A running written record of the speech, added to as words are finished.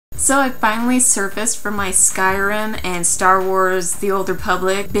So I finally surfaced for my Skyrim and Star Wars The Old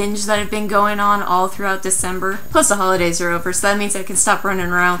Republic binge that I've been going on all throughout December. Plus the holidays are over, so that means I can stop running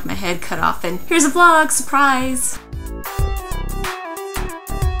around with my head cut off and here's a vlog, surprise!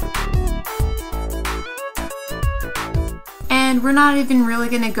 And we're not even really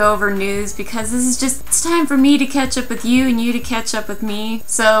going to go over news because this is just, it's time for me to catch up with you and you to catch up with me.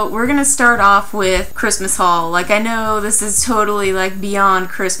 So we're going to start off with Christmas haul. Like, I know this is totally like beyond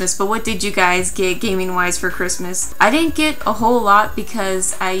Christmas, but what did you guys get gaming wise for Christmas? I didn't get a whole lot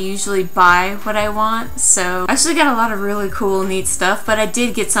because I usually buy what I want. So I actually got a lot of really cool, neat stuff, but I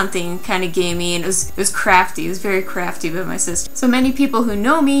did get something kind of gamey and it was crafty. It was very crafty by my sister. So many people who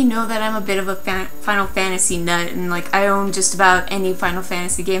know me know that I'm a bit of a Final Fantasy nut and like I own just about any Final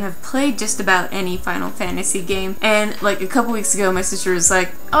Fantasy game. I've played just about any Final Fantasy game, and like a couple weeks ago my sister was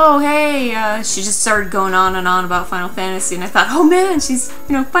like, oh hey, she just started going on and on about Final Fantasy, and I thought, oh man, she's,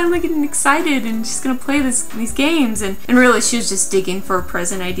 you know, finally getting excited and she's gonna play these games, and really she was just digging for a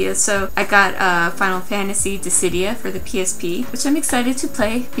present idea. So I got Final Fantasy Dissidia for the PSP, which I'm excited to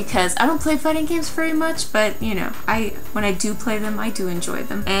play because I don't play fighting games very much, but you know, when I do play them, I do enjoy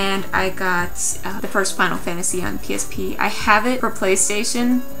them. And I got the first Final Fantasy on PSP. I have it for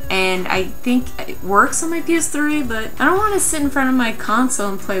PlayStation and I think it works on my PS3, but I don't want to sit in front of my console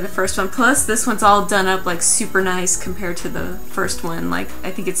and play the first one. Plus this one's all done up like super nice compared to the first one. Like,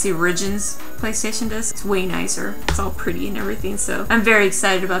 I think it's the Origins PlayStation disc. It's way nicer. It's all pretty and everything, so I'm very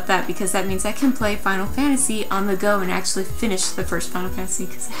excited about that because that means I can play Final Fantasy on the go and actually finish the first Final Fantasy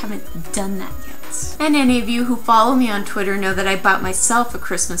because I haven't done that yet. And any of you who follow me on Twitter know that I bought myself a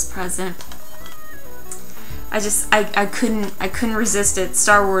Christmas present. I couldn't resist it.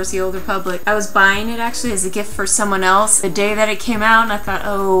 Star Wars The Old Republic. I was buying it actually as a gift for someone else the day that it came out, and I thought,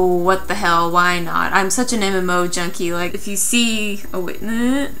 oh, what the hell, why not? I'm such an MMO junkie. Like, if you see, oh wait,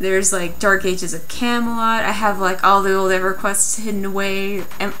 there's like Dark Ages of Camelot. I have like all the old EverQuests hidden away.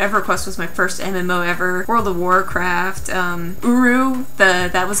 EverQuest was my first MMO ever. World of Warcraft. Uru,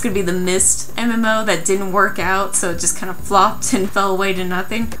 that was gonna be the Myst MMO that didn't work out, so it just kind of flopped and fell away to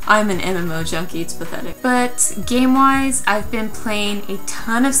nothing. I'm an MMO junkie, it's pathetic. But game-wise, I've been playing a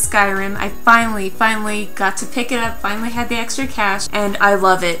ton of Skyrim. I finally got to pick it up, finally had the extra cash, and I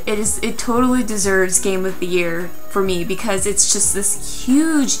love it. It totally deserves Game of the Year for me because it's just this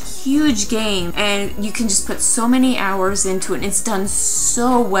huge game and you can just put so many hours into it and it's done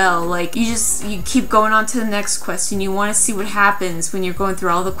so well. Like, you keep going on to the next quest and you want to see what happens when you're going through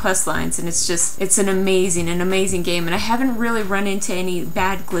all the quest lines, and it's an amazing game, and I haven't really run into any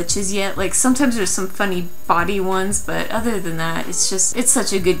bad glitches yet. Like, sometimes there's some funny body ones, but other than that, it's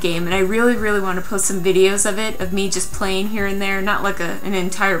such a good game, and I really want to post some videos of it, of me just playing here and there, not like an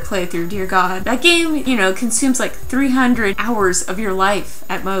entire playthrough, dear god. That game, you know, consumes like 300 hours of your life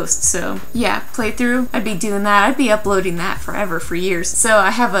at most, so yeah, playthrough, I'd be doing that. I'd be uploading that forever, for years. So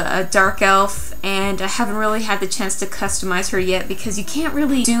I have a dark elf, and I haven't really had the chance to customize her yet because you can't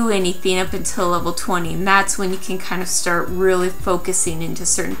really do anything up until level 20, and that's when you can kind of start really focusing into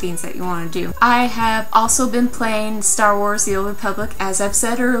certain things that you want to do. I have also been playing Star Wars The Old Republic, as I've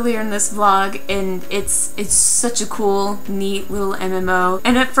said earlier in this vlog, and it's such a cool, neat little MMO.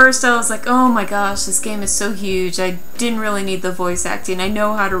 And at first I was like, oh my gosh, this game is so huge. I didn't really need the voice acting. I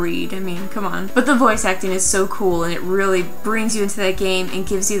know how to read, I mean, come on. But the voice acting is so cool, and it really brings you into that game and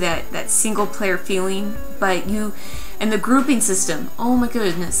gives you that single player feeling. But and the grouping system, oh my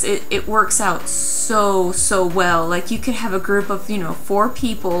goodness, it works out so well. Like, you could have a group of, you know, 4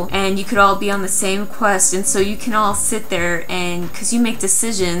 people and you could all be on the same quest, and so you can all sit there, and because you make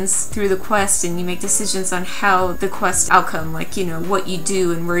decisions through the quest and you make decisions on how the quest outcome, like, you know, what you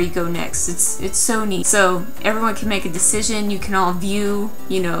do and where you go next. It's so neat. So everyone can make a decision, you can all view,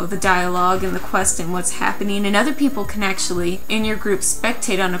 you know, the dialogue and the quest and what's happening, and other people can actually in your group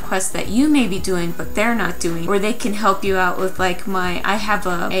spectate on a quest that you may be doing but they're not doing, or they can help you out with, like, I have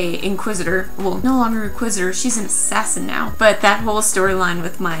a Inquisitor, well, no longer Inquisitor, she's an assassin now, but that whole storyline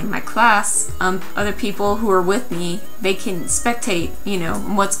with my class, other people who are with me, they can spectate, you know,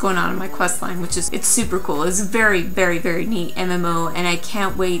 what's going on in my quest line, which is, it's super cool. It's a very neat MMO, and I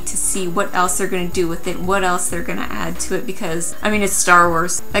can't wait to see what else they're going to do with it, what else they're going to add to it, because, I mean, it's Star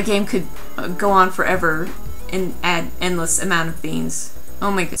Wars. That game could go on forever and add endless amount of things. Oh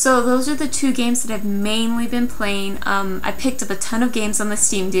my god. So those are the 2 games that I've mainly been playing. I picked up a ton of games on the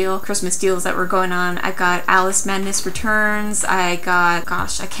Steam deal, Christmas deals that were going on. I got Alice Madness Returns. I got,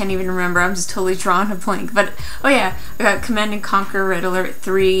 gosh, I can't even remember. I'm just totally drawing a blank. But, oh yeah, I got Command & Conquer Red Alert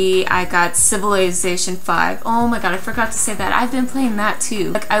 3. I got Civilization 5. Oh my god, I forgot to say that. I've been playing that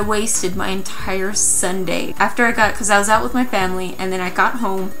too. Like, I wasted my entire Sunday. After I got, because I was out with my family, and then I got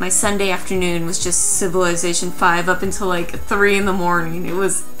home, my Sunday afternoon was just Civilization 5 up until like 3 in the morning. It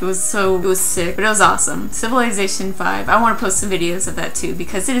was sick, but it was awesome. Civilization 5. I want to post some videos of that too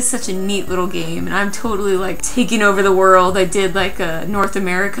because it is such a neat little game, and I'm totally like taking over the world. I did like a North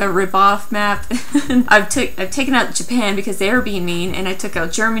America rip-off map. I've taken out Japan because they were being mean, and I took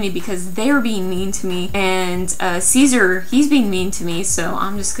out Germany because they were being mean to me, and Caesar, he's being mean to me, so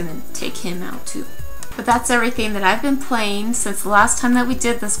I'm just gonna take him out too. But that's everything that I've been playing since the last time that we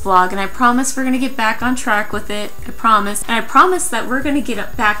did this vlog, and I promise we're going to get back on track with it. I promise. And I promise that we're going to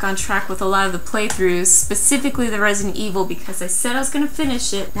get back on track with a lot of the playthroughs, specifically the Resident Evil, because I said I was going to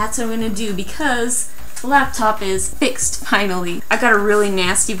finish it. That's what I'm going to do because the laptop is fixed finally. I got a really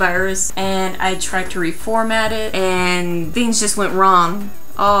nasty virus and I tried to reformat it and things just went wrong.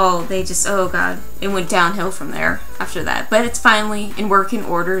 Oh god, it went downhill from there after that. But it's finally in working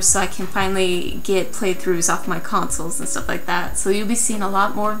order, so I can finally get playthroughs off my consoles and stuff like that. So you'll be seeing a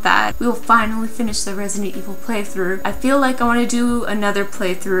lot more of that. We will finally finish the Resident Evil playthrough. I feel like I want to do another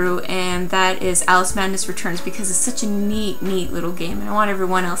playthrough, and that is Alice Madness Returns, because it's such a neat little game, and I want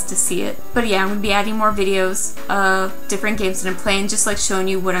everyone else to see it. But yeah, I'm going to be adding more videos of different games that I'm playing, just like showing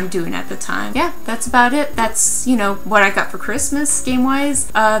you what I'm doing at the time. Yeah, that's about it. That's, you know, what I got for Christmas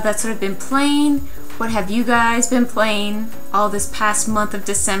game-wise. That's what I've been playing. What have you guys been playing all this past month of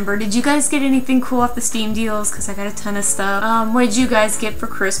December? Did you guys get anything cool off the Steam deals? Because I got a ton of stuff. What did you guys get for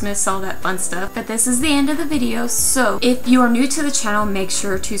Christmas? All that fun stuff. But this is the end of the video, so if you are new to the channel, make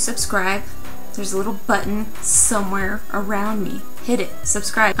sure to subscribe. There's a little button somewhere around me. Hit it.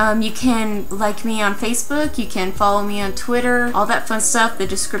 Subscribe. You can like me on Facebook. You can follow me on Twitter. All that fun stuff. The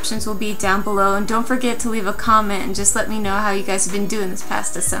descriptions will be down below. And don't forget to leave a comment and just let me know how you guys have been doing this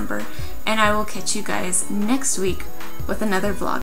past December. And I will catch you guys next week with another vlog.